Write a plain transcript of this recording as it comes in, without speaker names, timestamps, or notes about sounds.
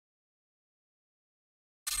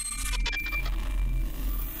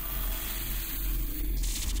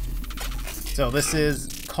So this is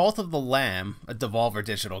Cult of the Lamb, a Devolver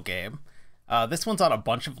Digital game. This one's on a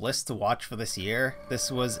bunch of lists to watch for this year.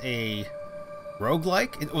 This was a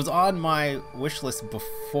roguelike. It was on my wish list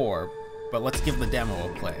before, but let's give the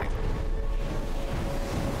demo a play.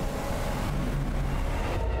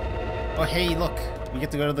 Oh hey, look! We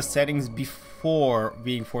get to go to the settings before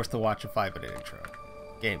being forced to watch a 5-minute intro.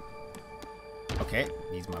 Game. Okay,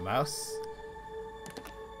 use my mouse.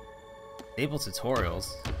 Stable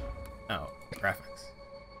tutorials. Oh, graphics.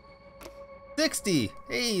 60!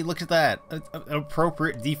 Hey, look at that! An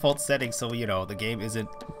appropriate default setting so, you know, the game isn't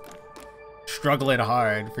struggling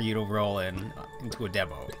hard for you to roll into a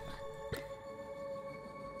demo.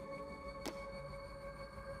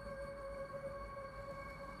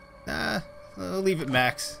 I'll leave it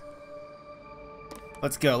max.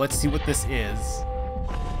 Let's go, let's see what this is.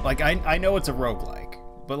 Like, I know it's a roguelike,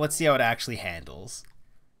 but let's see how it actually handles.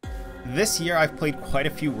 This year I've played quite a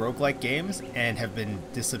few roguelike games and have been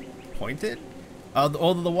disappointed.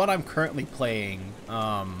 Although the one I'm currently playing,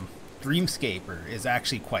 Dreamscaper, is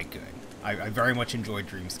actually quite good. I very much enjoyed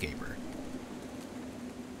Dreamscaper.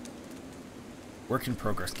 Work in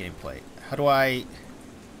progress gameplay. How do I...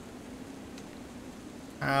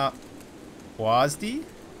 WASD?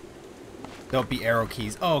 Don't be arrow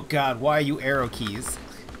keys. Oh god, why are you arrow keys?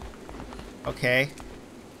 Okay.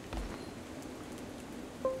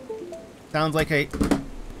 Sounds like a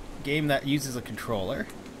game that uses a controller.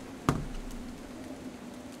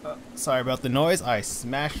 Sorry about the noise. I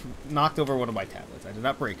knocked over one of my tablets. I did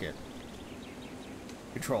not break it.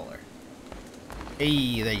 Controller.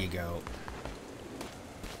 Hey, there you go.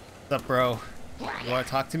 What's up, bro? You want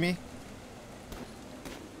to talk to me?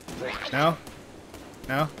 No?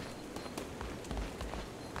 No?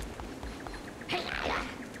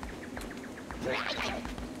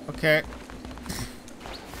 Okay.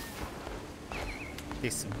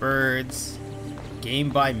 Some birds. Game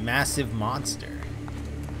by Massive Monster.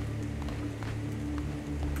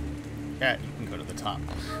 Yeah, you can go to the top.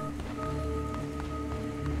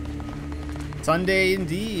 Sunday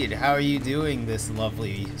indeed. How are you doing this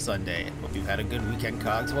lovely Sunday? Hope you've had a good weekend,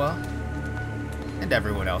 Cogswell. And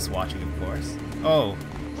everyone else watching, of course. Oh.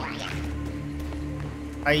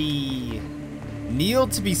 I kneel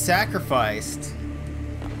to be sacrificed.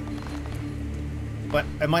 But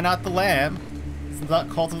am I not the lamb? It's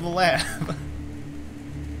not Cult of the Lamb.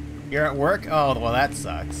 You're at work? Oh, well that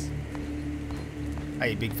sucks.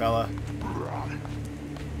 Hey, big fella.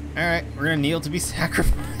 Alright, we're gonna kneel to be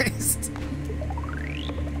sacrificed.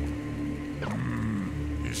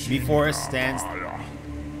 Before us stands...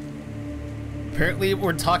 Apparently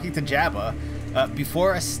we're talking to Jabba.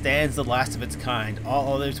 Before us stands the last of its kind.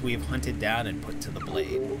 All others we have hunted down and put to the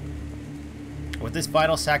blade. With this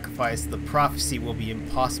final sacrifice, the prophecy will be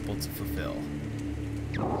impossible to fulfill.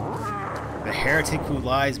 The heretic who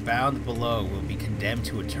lies bound below will be condemned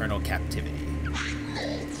to eternal captivity.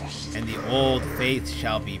 And the old faith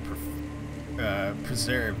shall be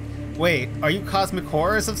preserved. Wait, are you cosmic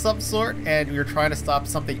horrors of some sort, and you're trying to stop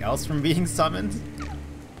something else from being summoned?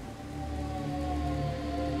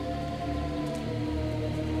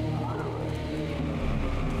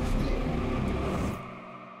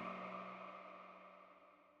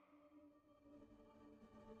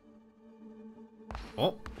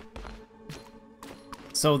 Oh.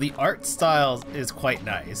 So the art style is quite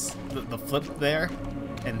nice. The flip there,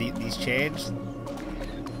 and these changed.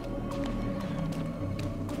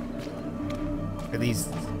 Are these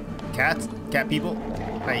cats? Cat people?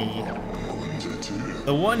 Hi.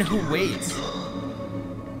 The one who waits.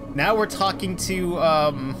 Now we're talking to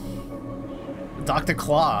Dr.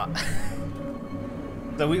 Claw.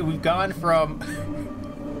 So we've gone from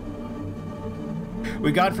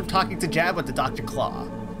talking to Jabba to Dr. Claw.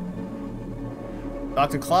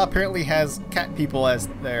 Dr. Claw apparently has cat people as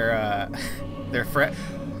their friend.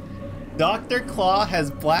 Dr. Claw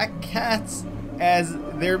has black cats as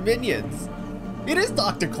their minions. It is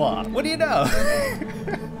Dr. Claw. What do you know?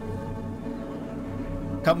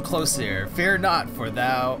 Come closer. Fear not, for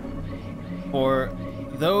though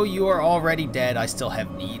you are already dead, I still have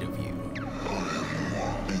need of you.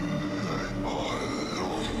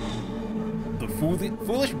 The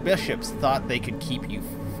foolish bishops thought they could keep you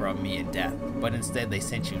from me in death, but instead they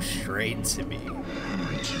sent you straight to me.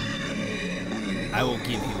 I will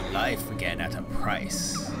give you life again at a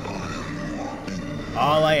price.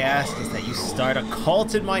 All I ask is that you start a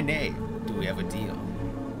cult in my name. Do we have a deal?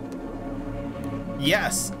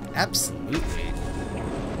 Yes, absolutely.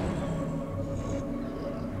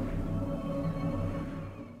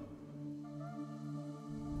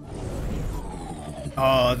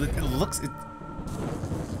 Oh, it looks...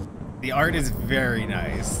 The art is very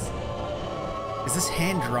nice. Is this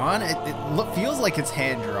hand-drawn? It feels like it's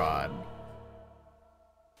hand-drawn.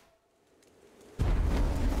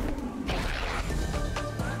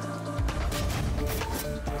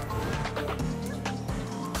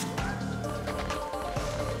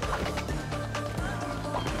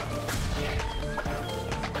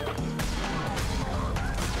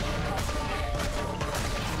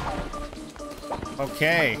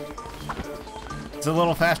 Okay. It's a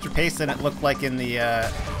little faster paced than it looked like in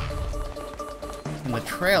the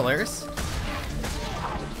trailers.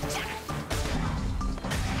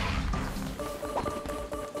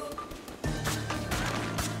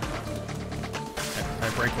 Can I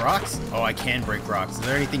break rocks? Oh, I can break rocks. Is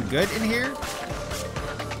there anything good in here?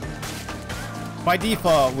 By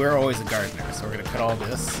default, we're always a gardener, so we're gonna cut all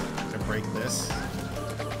this. We're gonna break this.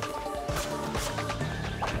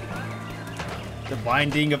 The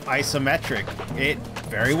binding of isometric. It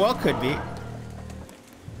very well could be.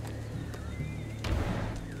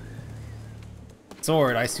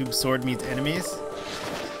 Sword. I assume sword means enemies.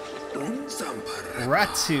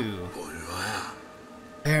 Ratu.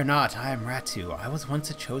 Fear not, I am Ratu. I was once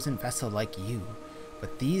a chosen vessel like you,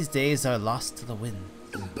 but these days are lost to the wind.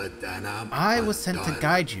 I was sent to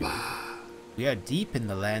guide you. We are deep in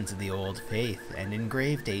the lands of the old faith and in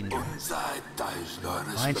grave danger.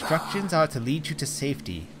 My instructions are to lead you to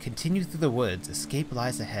safety. Continue through the woods. Escape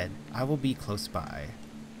lies ahead. I will be close by.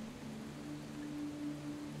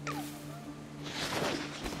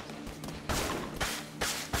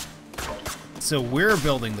 So we're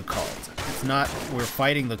building the cult. It's not we're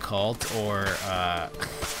fighting the cult or I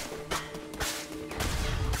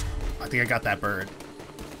think I got that bird.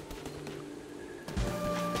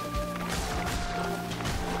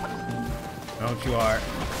 Don't you are.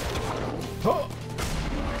 Oh.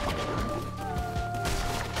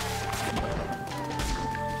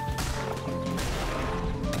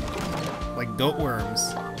 Like goat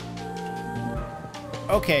worms.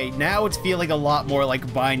 Okay, now it's feeling a lot more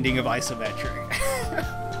like Binding of Isometric.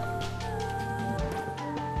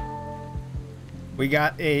 We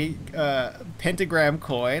got a pentagram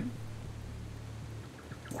coin.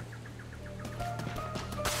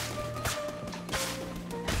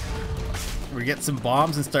 We get some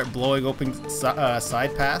bombs and start blowing open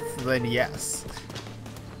side paths, then yes.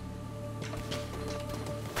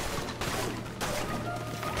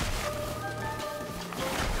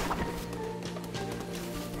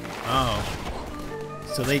 Oh.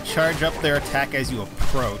 So they charge up their attack as you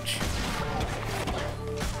approach.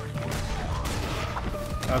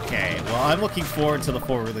 Okay, well I'm looking forward to the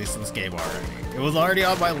full release of this game already. It was already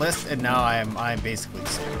on my list and now I'm basically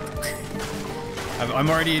sold.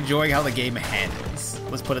 I'm already enjoying how the game handles.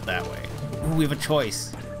 Let's put it that way. Ooh, we have a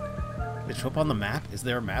choice. Did it show up on the map? Is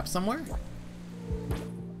there a map somewhere?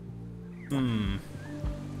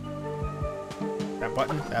 That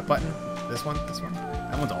button? That button? This one? This one?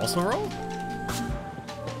 That one's also roll?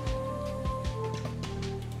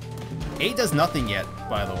 A does nothing yet,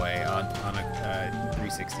 by the way, on a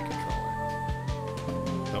 360 controller.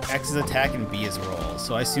 So X is attack and B is roll.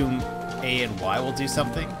 So I assume A and Y will do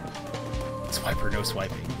something. Swipe or no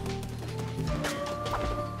swiping.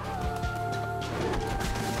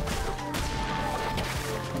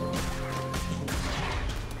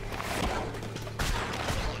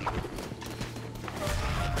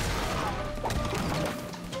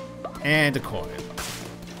 And a coin.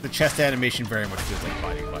 The chest animation very much feels like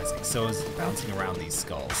Binding of Isaac, so is bouncing around these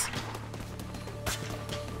skulls.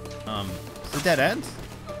 Is it dead end?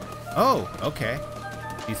 Oh, okay.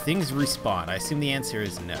 Do things respawn? I assume the answer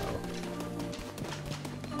is no.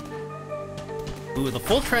 Ooh, the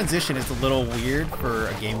full transition is a little weird for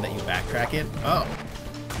a game that you backtrack in. Oh,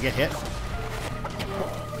 you get hit?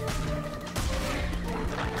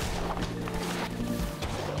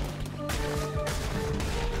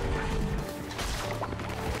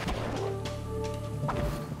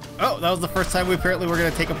 Oh, that was the first time we apparently were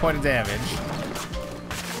going to take a point of damage.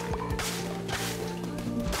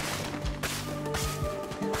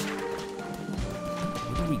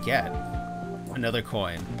 What do we get? Another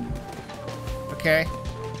coin. Okay.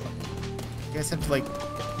 You guys have like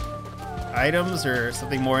items or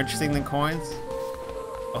something more interesting than coins?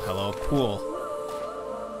 Oh, hello, pool.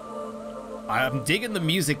 I'm digging the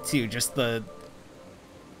music too, just the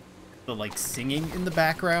like singing in the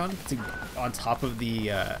background on top of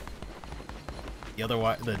the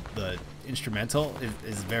instrumental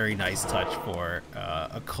is very nice touch for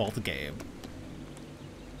a cult game.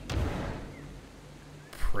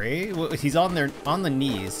 Pray? Well, he's on the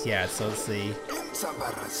knees. Yeah, so let's see.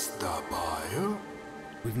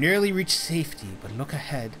 We've nearly reached safety, but look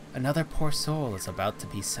ahead. Another poor soul is about to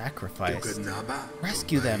be sacrificed.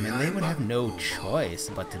 Rescue them, and they would have no choice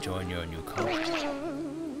but to join your new cult.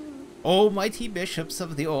 O mighty bishops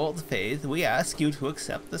of the old faith, we ask you to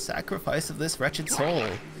accept the sacrifice of this wretched soul.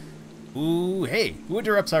 Ooh, hey, who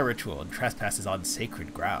interrupts our ritual and trespasses on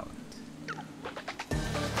sacred ground?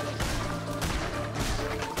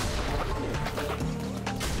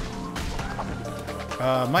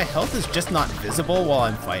 My health is just not visible while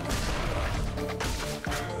I'm fighting.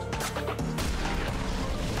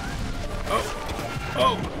 Oh!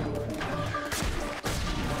 Oh!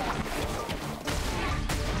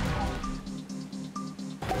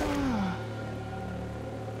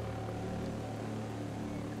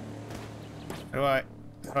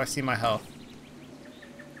 How do I see my health?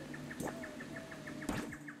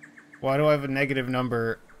 Why do I have a negative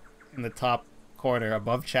number in the top corner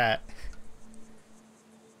above chat?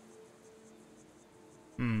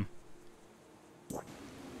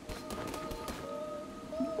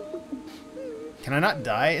 Can I not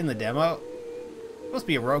die in the demo? It's supposed to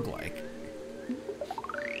be a roguelike.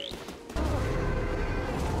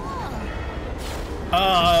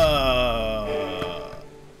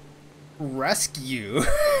 Rescue.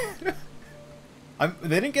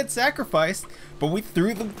 They didn't get sacrificed, but we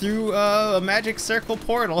threw them through a magic circle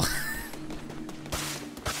portal.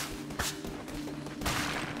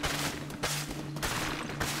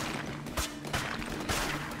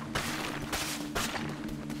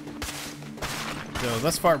 So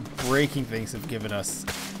thus far, breaking things have given us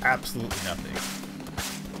absolutely nothing.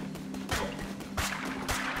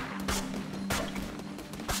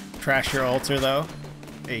 Trash your altar, though.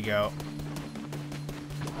 There you go.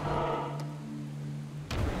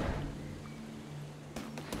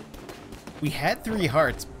 We had 3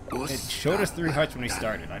 hearts. It showed us 3 hearts when we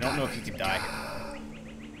started. I don't know if you could die here.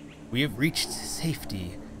 We have reached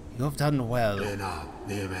safety. You have done well. Red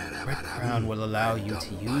Crown will allow you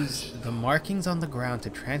to use the markings on the ground to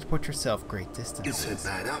transport yourself great distances.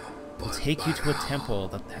 It will take you to a temple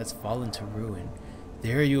that has fallen to ruin.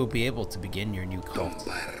 There you will be able to begin your new cult.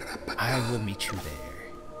 I will meet you there.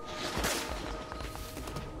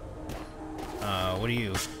 What are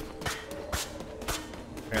you?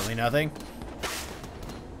 Apparently nothing.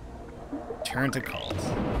 Turn to cult.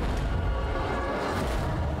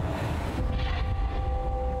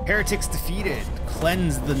 Heretics defeated.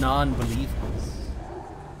 Cleanse the non-believers.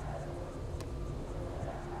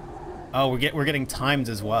 Oh, we're getting timed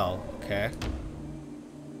as well. Okay.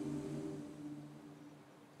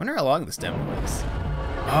 Wonder how long this demo is.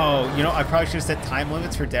 Oh, you know, I probably should have set time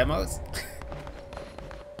limits for demos.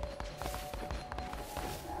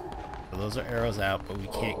 So those are arrows out, but we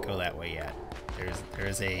can't go that way yet.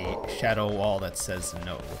 There's a shadow wall that says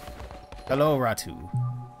no. Hello, Ratu.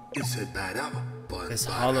 This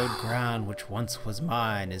hollowed ground which once was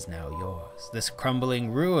mine is now yours. This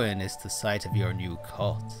crumbling ruin is the site of your new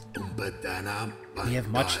cult. We have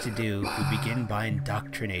much to do. We begin by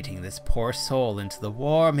indoctrinating this poor soul into the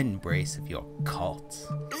warm embrace of your cult.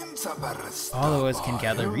 Followers can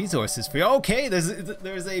gather resources for you. Okay,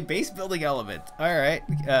 there's a base building element. All right,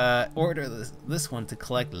 order this one to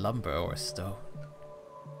collect lumber or stone.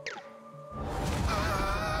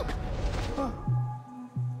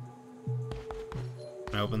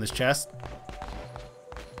 Can I open this chest?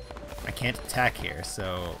 I can't attack here,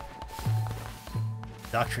 so...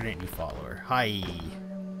 Indoctrinate new follower. Hi.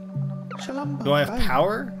 Do I have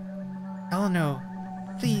power? Oh no.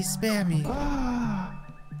 Please spare me.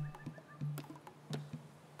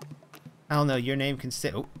 Oh no, your name can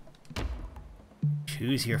stay. Oh.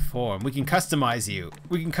 Choose your form. We can customize you.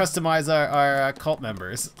 We can customize our cult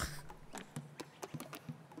members.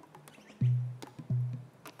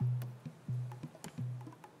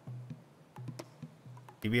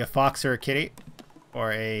 You be a fox or a kitty,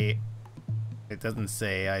 or a. It doesn't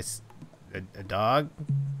say. A dog.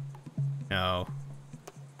 No.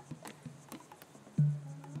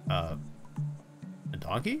 A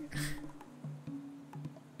donkey.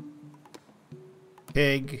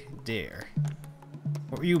 Pig, deer.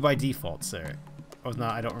 What were you by default, sir? Oh, no,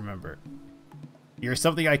 I don't remember. You're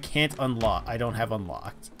something I can't unlock. I don't have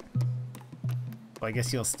unlocked. Well, I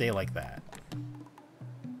guess you'll stay like that.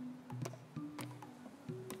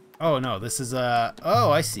 Oh no, this is oh,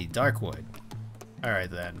 I see, Darkwood. All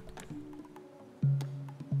right then.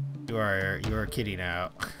 You're a kitty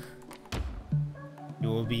now. You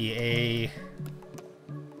will be a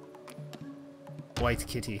white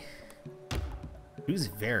kitty. Who's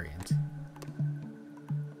variant?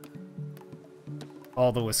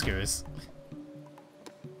 All the whiskers.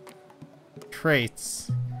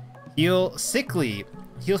 Traits. Heal sickly.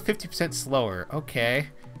 Heals 50% slower. Okay.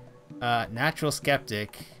 Natural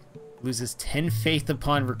Skeptic. Loses 10 faith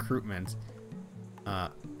upon recruitment.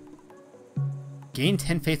 Gain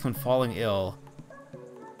 10 faith when falling ill.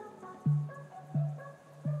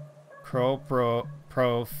 Prophilic?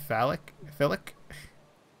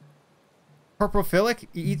 Prophilic?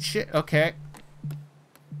 Eat shit? Okay.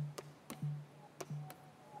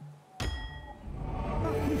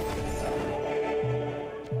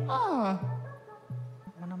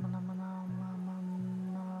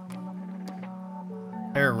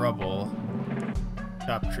 Clear rubble.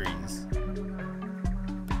 Chop trees.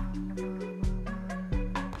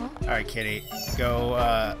 Alright, kitty. Go,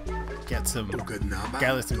 gather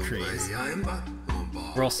some trees.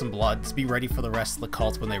 Roll some bloods. Be ready for the rest of the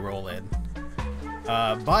cult when they roll in.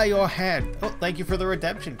 By your hand. Oh, thank you for the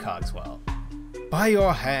redemption, Cogswell. By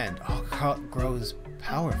your hand, our cult grows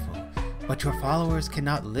powerful. But your followers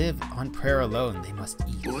cannot live on prayer alone. They must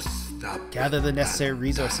eat. Gather the necessary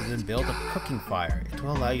resources and build a cooking fire. It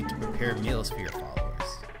will allow you to prepare meals for your followers.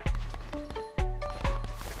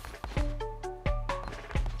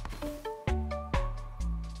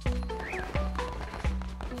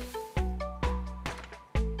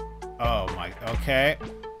 Oh my, okay.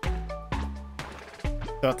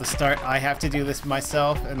 So at the start, I have to do this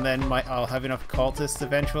myself, and then I'll have enough cultists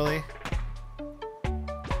eventually.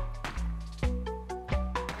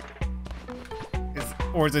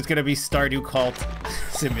 Or is it gonna be Stardew Cult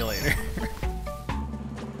Simulator?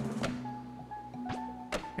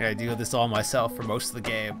 Yeah, I do this all myself for most of the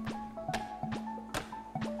game.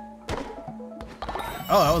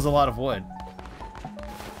 Oh, that was a lot of wood.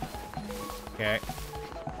 Okay.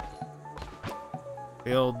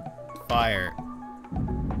 Build fire.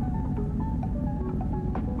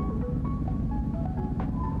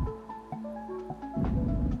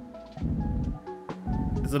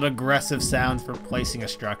 It's an aggressive sound for placing a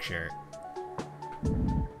structure.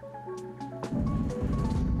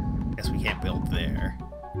 Guess we can't build there.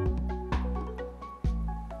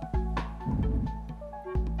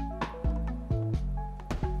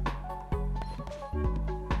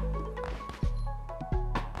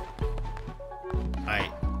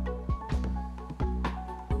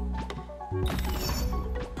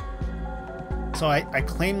 So I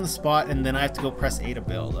claim the spot and then I have to go press A to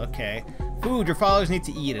build. Okay. Food, your followers need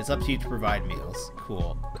to eat. It's up to you to provide meals.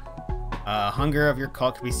 Cool. Hunger of your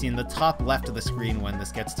cult can be seen in the top left of the screen. When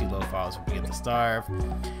this gets too low, followers will begin to starve.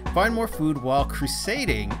 Find more food while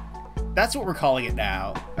crusading. That's what we're calling it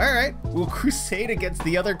now. Alright, we'll crusade against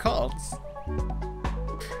the other cults.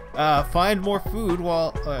 Find more food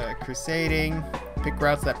while crusading. Pick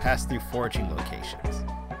routes that pass through foraging locations.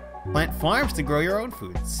 Plant farms to grow your own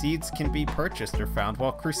food. Seeds can be purchased or found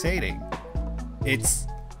while crusading. It's...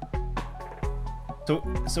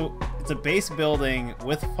 So it's a base building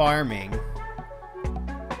with farming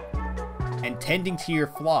and tending to your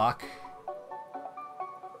flock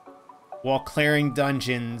while clearing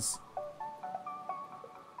dungeons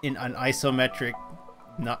in an isometric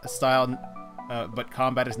style, but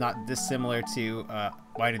combat is not dissimilar to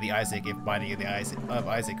Binding of the Isaac if Binding of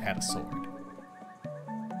Isaac had a sword.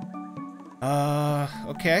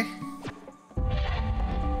 Okay.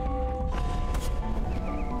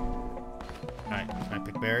 Alright, can I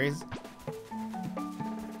pick berries?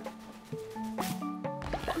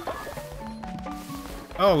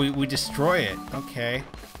 Oh, we destroy it. Okay.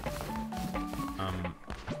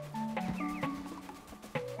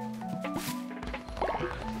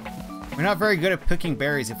 We're not very good at picking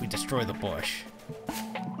berries if we destroy the bush.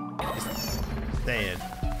 Just saying.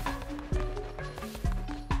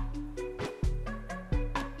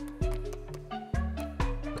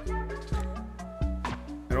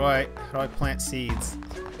 How do I plant seeds?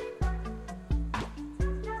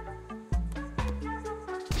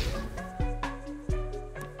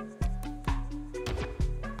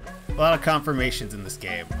 A lot of confirmations in this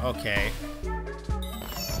game. Okay.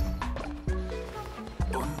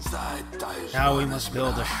 Now we must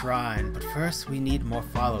build a shrine, but first we need more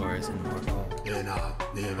followers and more gold.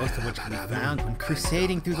 Both of which can be found when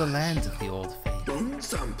crusading through the lands of the old faith.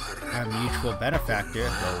 Our mutual benefactor,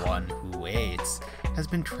 the one who waits, has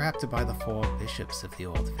been trapped by the 4 bishops of the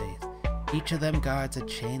old faith. Each of them guards a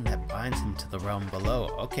chain that binds him to the realm below.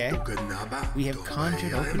 Okay. We have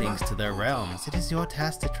conjured openings to their realms. It is your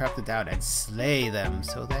task to track them down and slay them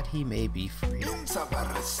so that he may be free.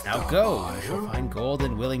 Now go! You shall find gold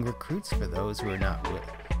and willing recruits for those who are not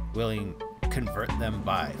willing. Convert them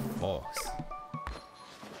by force.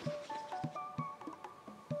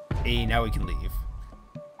 Hey, now we can leave.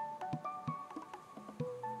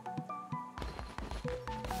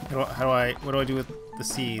 What do I do with the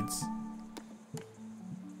seeds?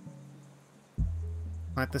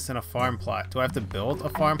 Plant this in a farm plot. Do I have to build a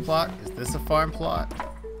farm plot? Is this a farm plot?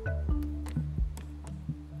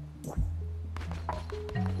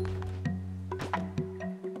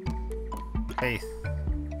 Faith.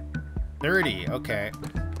 30, okay.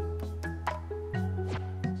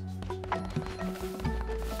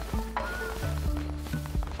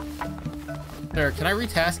 Sir, can I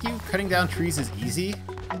retask you? Cutting down trees is easy.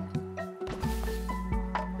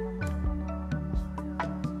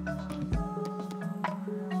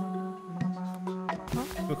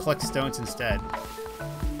 Go collect stones instead.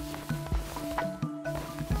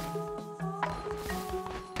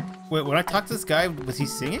 Wait, when I talked to this guy, was he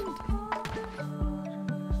singing?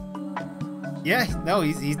 Yeah, no,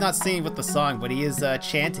 he's not singing with the song, but he is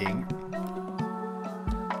chanting.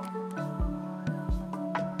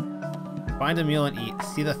 Find a meal and eat.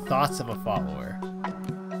 See the thoughts of a follower.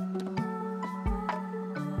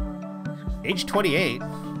 Age 28.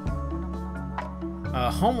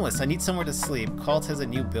 Homeless. I need somewhere to sleep. Cult has a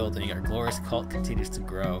new building. Our glorious cult continues to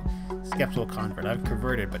grow. Skeptical convert. I've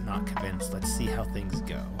converted, but not convinced. Let's see how things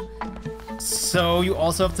go. So you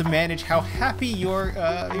also have to manage how happy your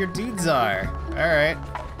dudes are. All right.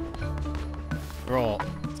 Roll.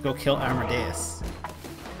 Let's go kill Amadeus.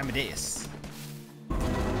 Amadeus.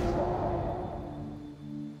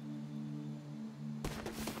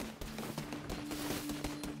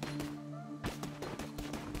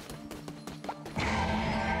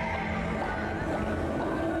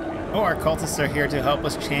 Oh, our cultists are here to help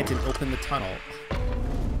us chant and open the tunnel.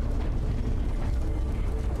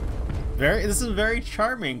 This is a very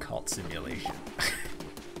charming cult simulation.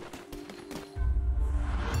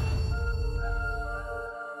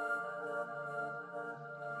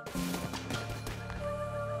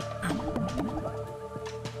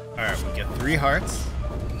 Alright, we get 3 hearts.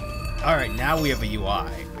 Alright, now we have a UI.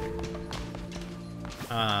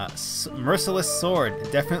 Merciless sword.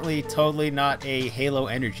 Definitely, totally not a Halo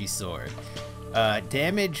energy sword.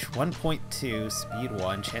 Damage 1.2, speed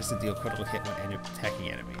 1, chance to deal critical hit when attacking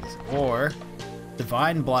enemies. Or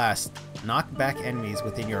Divine Blast, knock back enemies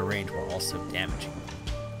within your range while also damaging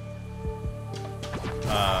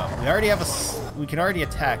them. We can already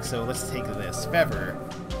attack, so let's take this. Fever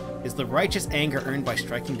is the righteous anger earned by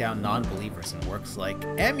striking down non-believers and works like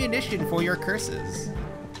ammunition for your curses.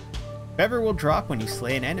 Fever will drop when you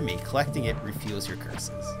slay an enemy. Collecting it refuels your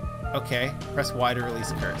curses. Okay, press Y to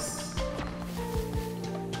release curse.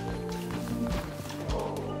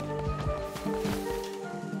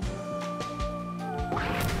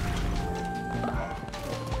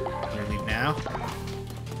 Now.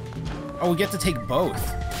 Oh, we get to take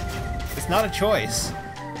both. It's not a choice.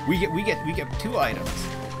 We get 2 items.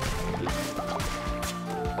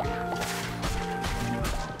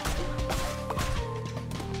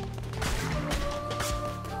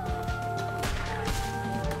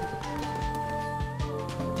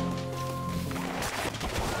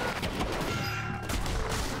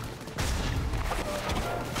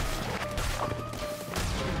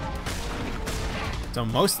 So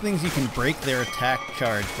most things you can break their attack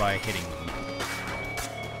charge by hitting them.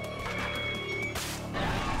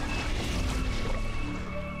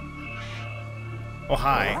 Oh,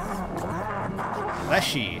 hi.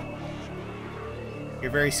 Leshy. You're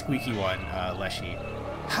a very squeaky one, Leshy.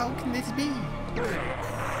 How can this be?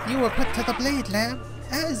 You were put to the blade, lamb,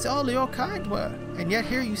 as all your kind were, and yet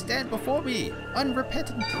here you stand before me,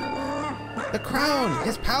 unrepentant. The crown,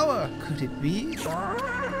 his power, could it be?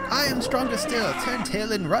 I am stronger still. Turn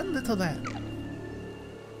tail and run, little lamb.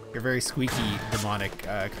 You're a very squeaky, demonic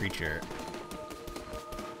creature.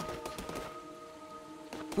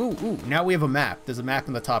 Ooh, now we have a map. There's a map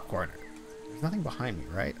in the top corner. There's nothing behind me,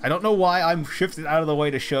 right? I don't know why I'm shifted out of the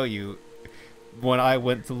way to show you when I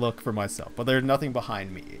went to look for myself, but there's nothing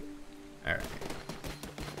behind me. All right.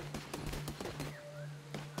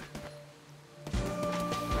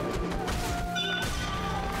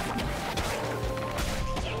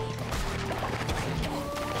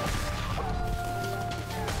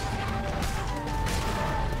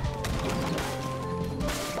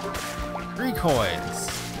 Coins.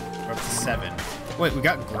 We're up to 7. Wait, we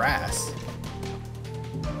got grass.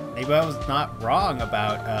 Maybe I was not wrong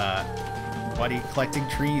about Buddy collecting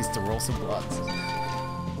trees to roll some bloods.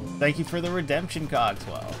 Thank you for the redemption,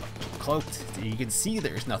 Cogswell. Cloaked. You can see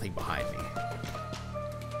there's nothing behind me.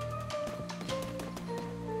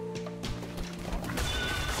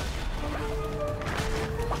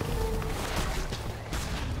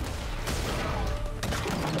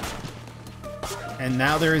 And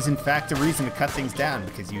now there is, in fact, a reason to cut things down,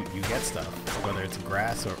 because you get stuff, whether it's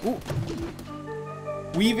grass or... Ooh!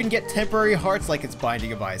 We even get temporary hearts like it's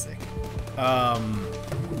Binding of Isaac.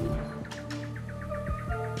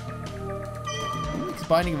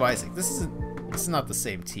 Binding of Isaac. This is not the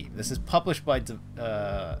same team. This is published by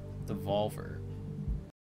Devolver.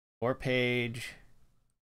 4-page.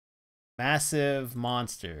 Massive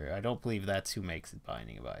Monster. I don't believe that's who makes it.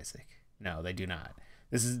 Binding of Isaac. No, they do not.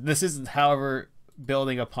 This is, however,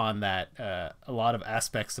 building upon that, a lot of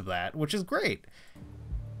aspects of that, which is great.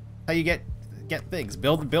 How you get things.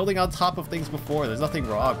 Building on top of things before. There's nothing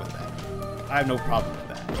wrong with that. I have no problem with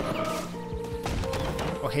that.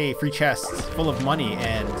 Oh hey, free chests full of money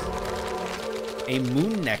and a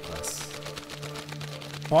moon necklace.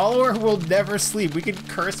 Follower will never sleep. We can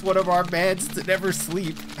curse one of our bands to never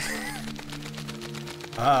sleep.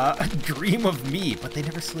 Dream of me, but they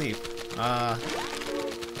never sleep.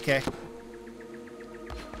 Okay.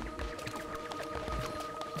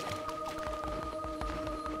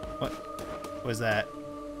 What was that?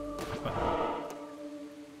 What?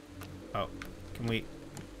 Oh, can we?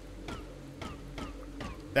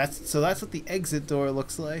 That's what the exit door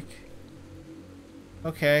looks like.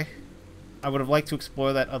 Okay. I would have liked to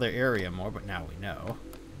explore that other area more, but now we know.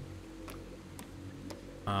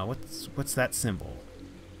 What's that symbol?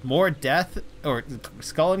 More death, or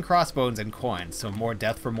skull and crossbones and coins, so more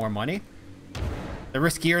death for more money? The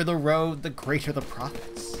riskier the road, the greater the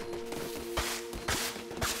profits.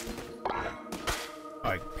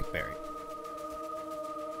 Oh, pick berry.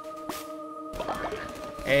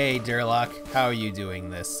 Hey, Durlock, how are you doing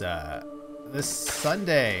this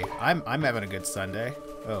Sunday? I'm having a good Sunday.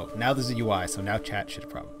 Oh, now there's a UI, so now chat should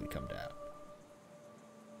probably come down.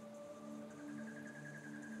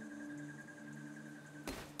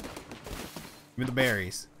 Give me the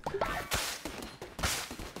berries.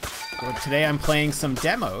 So today I'm playing some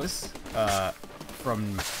demos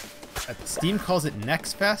from Steam calls it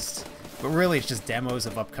Next Fest, but really it's just demos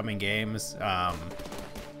of upcoming games.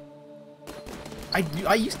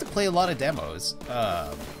 I used to play a lot of demos.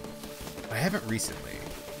 I haven't recently.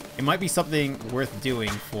 It might be something worth doing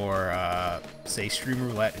for, say, Stream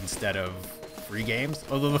Roulette instead of free games.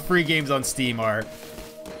 Although the free games on Steam are...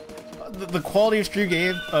 The quality of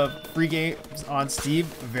free games on Steam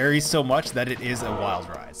varies so much that it is a wild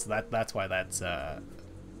ride. So that's why that's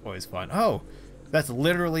always fun. Oh, that's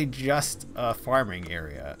literally just a farming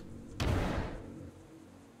area.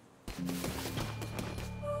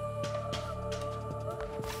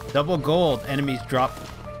 Double gold. Enemies drop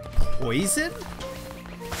poison?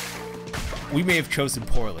 We may have chosen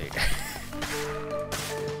poorly.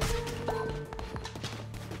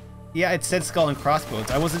 Yeah, it said skull and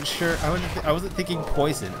crossbones. I wasn't sure. I wasn't thinking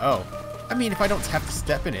poison. Oh. I mean, if I don't have to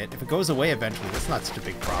step in it, if it goes away eventually, that's not such a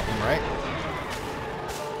big problem, right?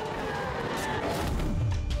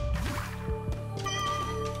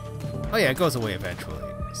 Oh yeah, it goes away eventually.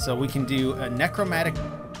 So we can do a Necromantic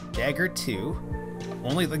Dagger 2.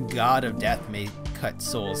 Only the God of Death may cut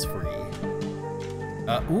souls free.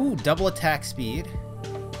 Ooh, double attack speed.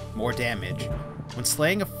 More damage. When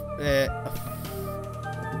slaying a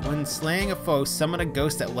foe, summon a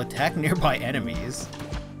ghost that will attack nearby enemies.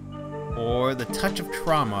 Or the Touch of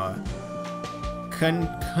Trauma.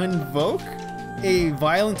 Convoke a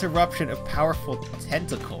violent eruption of powerful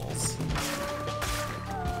tentacles.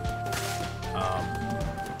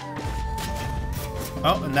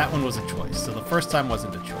 Oh, and that one was a choice. So the first time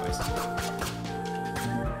wasn't a choice.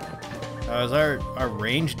 Is our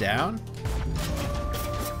range down?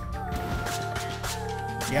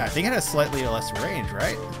 Yeah, I think it has slightly less range,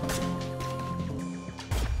 right?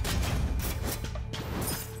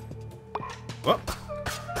 Whoop.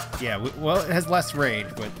 Yeah, well, it has less range,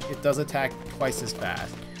 but it does attack twice as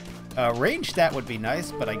fast. Range stat would be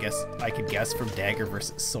nice, but I guess I could guess from dagger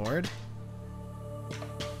versus sword.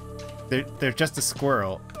 They're just a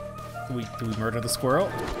squirrel. Do we murder the squirrel?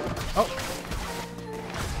 Oh.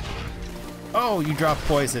 Oh, you dropped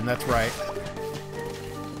poison, that's right.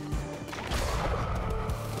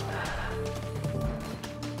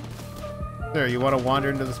 There, you want to wander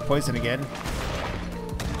into this poison again?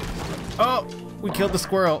 Oh, we killed the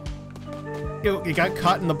squirrel. It got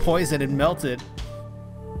caught in the poison and melted.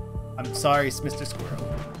 I'm sorry, Mr. Squirrel.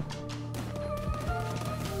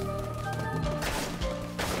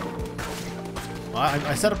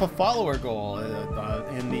 I set up a follower goal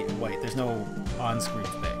in the... Wait, there's no on-screen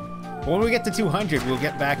thing. But when we get to 200, we'll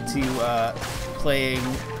get back to playing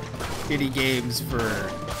shitty games for...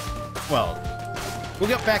 Well, we'll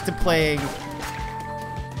get back to playing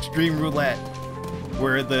Stream Roulette,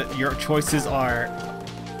 where your choices are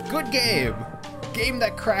good game, game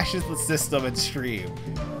that crashes the system and stream,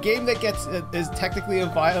 game that is technically a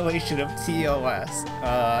violation of TOS,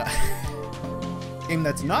 game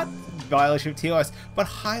that's not violation of TOS, but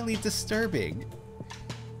highly disturbing.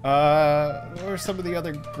 What were some of the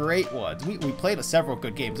other great ones? We played several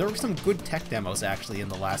good games. There were some good tech demos actually in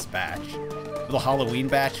the last batch. The Halloween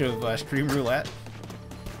batch of Stream Roulette.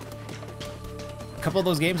 A couple of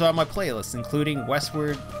those games are on my playlist, including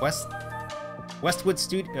Westwood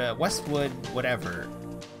whatever.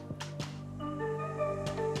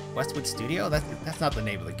 Westwood Studio? That's not the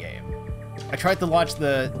name of the game. I tried to launch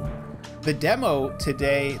the demo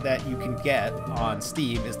today that you can get on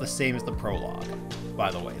Steam is the same as the prologue,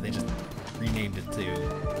 by the way. They just renamed it to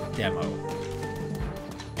demo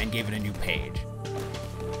and gave it a new page.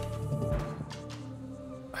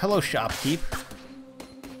 Hello, Shopkeep.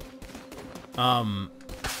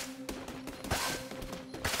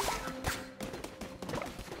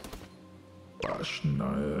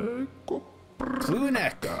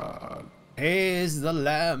 Clunek is the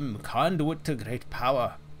Lamb, conduit to great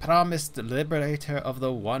power, promised liberator of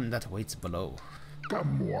the one that waits below.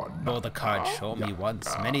 Oh, the card show me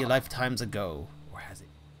once, many lifetimes ago, or has it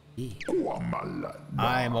been?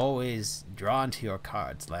 I'm always drawn to your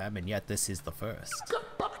cards, Lamb, and yet this is the first.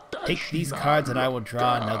 Take these cards and I will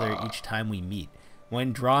draw another each time we meet.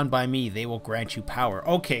 When drawn by me, they will grant you power.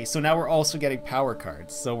 Okay, so now we're also getting power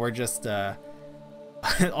cards, so we're just,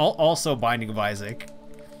 also Binding of Isaac.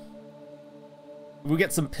 We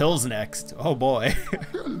get some pills next. Oh boy.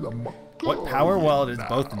 What power? Well, it is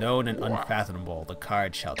both known and unfathomable. The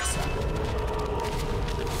card shall decide.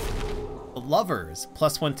 Lovers,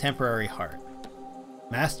 +1 temporary heart.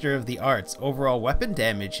 Master of the arts, overall weapon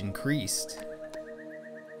damage increased.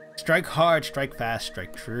 Strike hard, strike fast,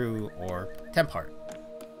 strike true, or temp heart.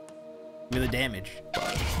 Give me the damage.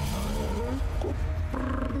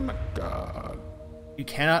 You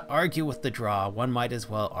cannot argue with the draw. One might as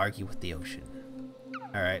well argue with the ocean.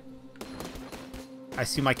 Alright. I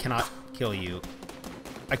assume I cannot kill you.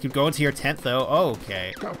 I could go into your tent though. Oh,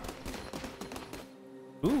 okay.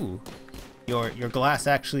 Ooh. Your glass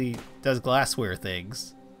actually does glassware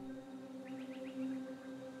things.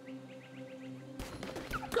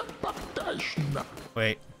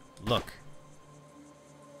 Wait, look.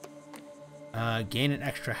 Gain an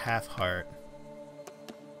extra half heart.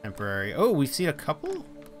 Temporary. Oh, we've seen a couple?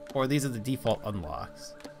 Or these are the default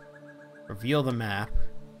unlocks. Reveal the map.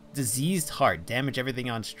 Diseased heart. Damage everything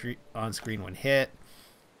on screen when hit.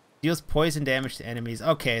 Deals poison damage to enemies.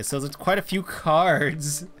 Okay, so there's quite a few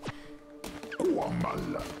cards.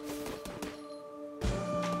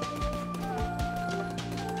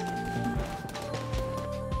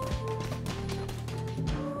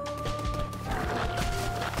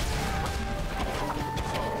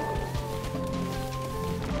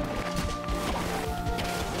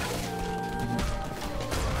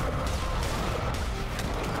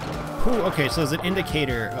 Ooh, okay, so there's an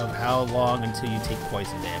indicator of how long until you take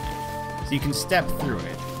poison damage. So you can step through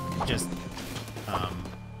it. Just,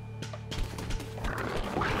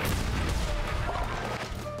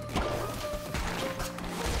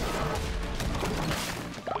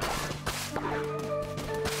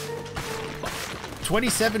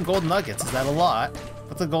 27 gold nuggets, is that a lot?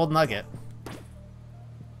 What's a gold nugget?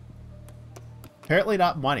 Apparently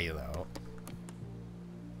not money, though.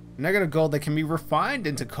 Nugget of gold that can be refined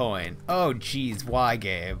into coin. Oh, geez, why,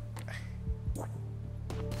 game?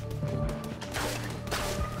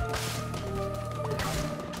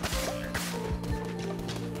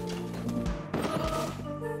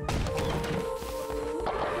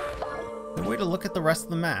 A way to look at the rest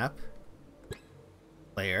of the map.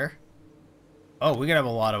 Layer. Oh, we're gonna have a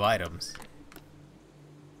lot of items.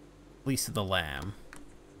 Fleece of the Lamb.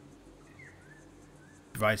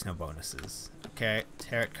 Provides no bonuses. Okay,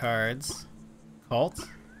 tarot cards. Cult.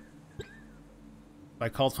 By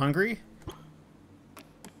Cult Hungry.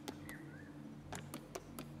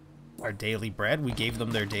 Our daily bread. We gave them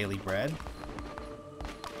their daily bread.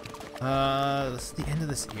 This is the end of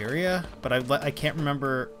this area, but I can't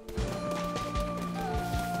remember.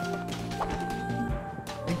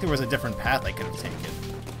 I think there was a different path I could have taken.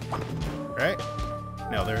 Right?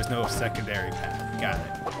 No, there is no secondary path. Got it.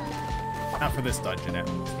 Not for this dungeon, at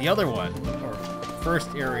least. The other one, or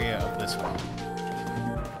first area of this one.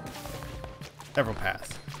 Several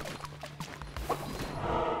paths.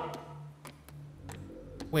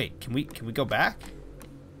 Wait, can we go back?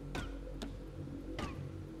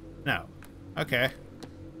 No. Okay.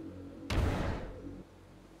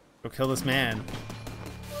 Go kill this man.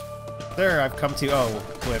 Sir, I've come to... Oh,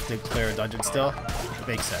 do I have to clear a dungeon still?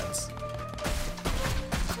 Makes sense.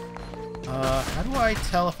 How do I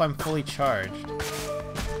tell if I'm fully charged?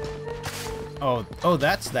 Oh,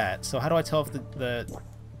 that's that. So how do I tell if the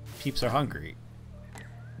peeps are hungry?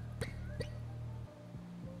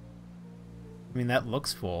 I mean, that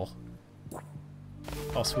looks full.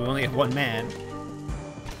 Also, we only have one man.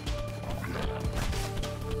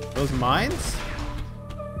 Those mines?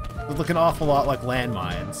 They look an awful lot like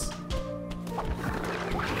landmines.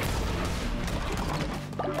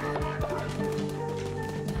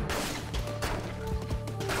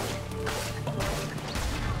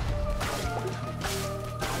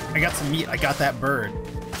 I got some meat. I got that bird.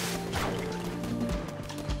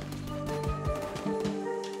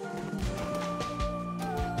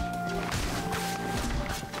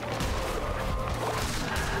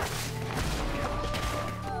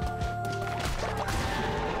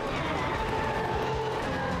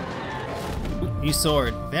 New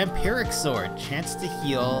sword. Vampiric sword. Chance to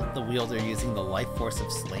heal the wielder using the life force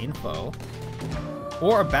of slain foe.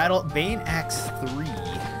 Or a battle Bane Axe 3.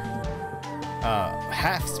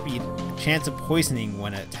 Half speed. Chance of poisoning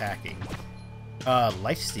when attacking.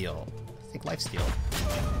 Lifesteal. I think lifesteal.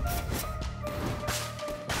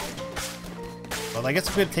 Well, I guess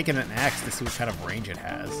we could have taken an axe to see what kind of range it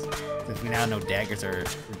has. Since we now know daggers are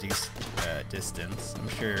reduced distance. I'm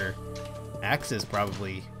sure axes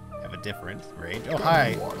probably have a different range. Oh,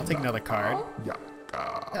 hi. I'll take another card.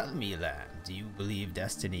 Tell me, lad, do you believe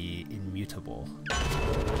destiny immutable?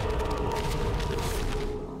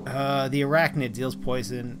 The arachnid deals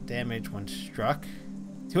poison damage when struck.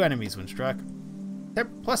 2 enemies when struck.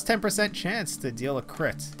 Plus 10% chance to deal a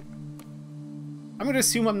crit. I'm going to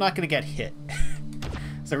assume I'm not going to get hit.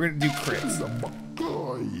 So we're going to do crits.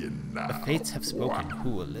 The fates have spoken.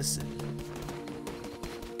 Who will listen?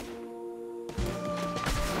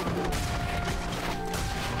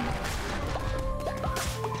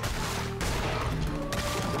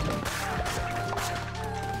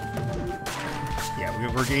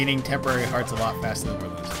 Yeah, we're gaining temporary hearts a lot faster than we're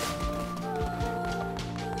losing.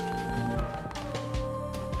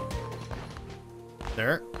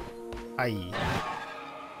 Sir? Aye.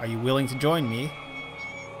 Are you willing to join me?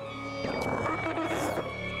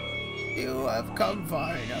 You have come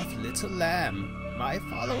far enough, little lamb. My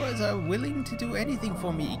followers are willing to do anything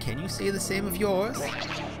for me. Can you say the same of yours?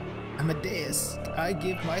 Amadeus, I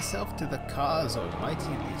give myself to the cause, almighty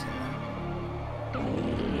leader.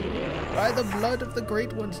 By the blood of the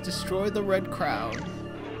great ones, destroy the Red Crown.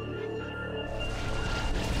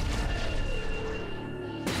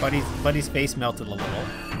 Buddy's face melted a little.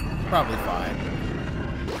 Probably fine.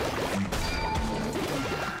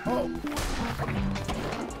 Oh.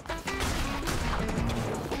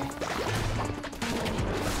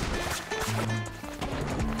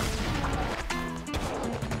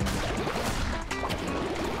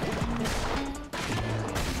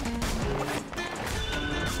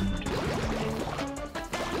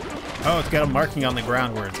 Oh, it's got a marking on the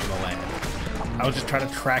ground where it's gonna land. I was just trying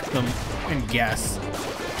to track them and guess.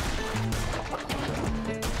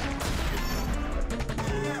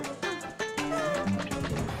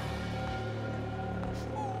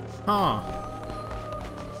 Huh.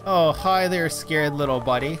 Oh, hi there, scared little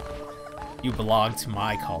buddy. You belong to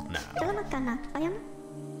my cult now.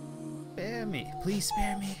 Spare me. Please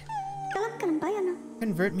spare me.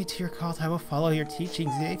 Convert me to your cult. I will follow your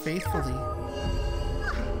teachings faithfully.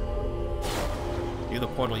 Through the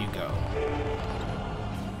portal you go.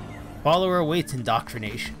 Follower awaits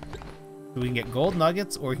indoctrination. So we can get gold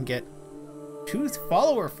nuggets, or we can get choose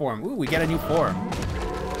follower form. Ooh, we get a new form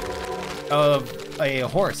of a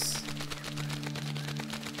horse.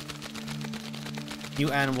 New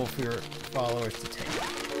animal for your followers to take.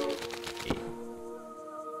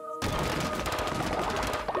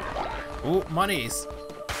 Ooh, monies.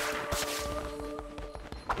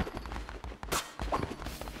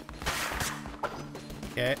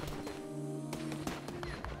 Okay.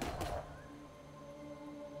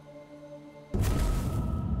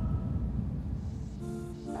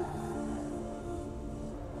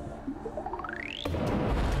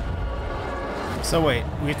 So wait,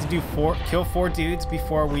 we have to do kill 4 dudes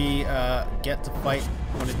before we get to fight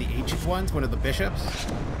one of the ancient ones, one of the bishops.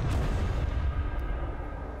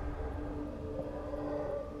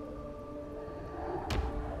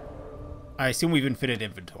 I assume we've infinite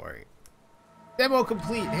inventory. Demo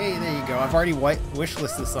complete. Hey, there you go. I've already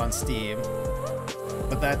wishlisted this on Steam.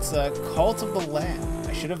 But that's Cult of the Lamb.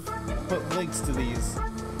 I should have put links to these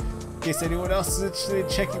in case anyone else is interested in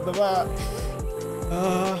checking them out.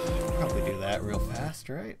 Probably do that real fast,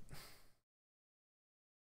 right?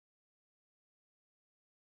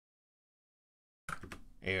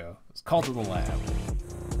 There you go. It's Cult of the Lamb.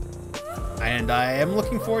 And I am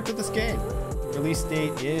looking forward to this game. Release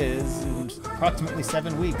date is in approximately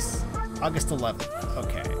 7 weeks. August 11th.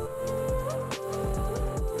 Okay.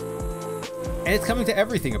 And it's coming to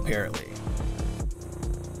everything, apparently.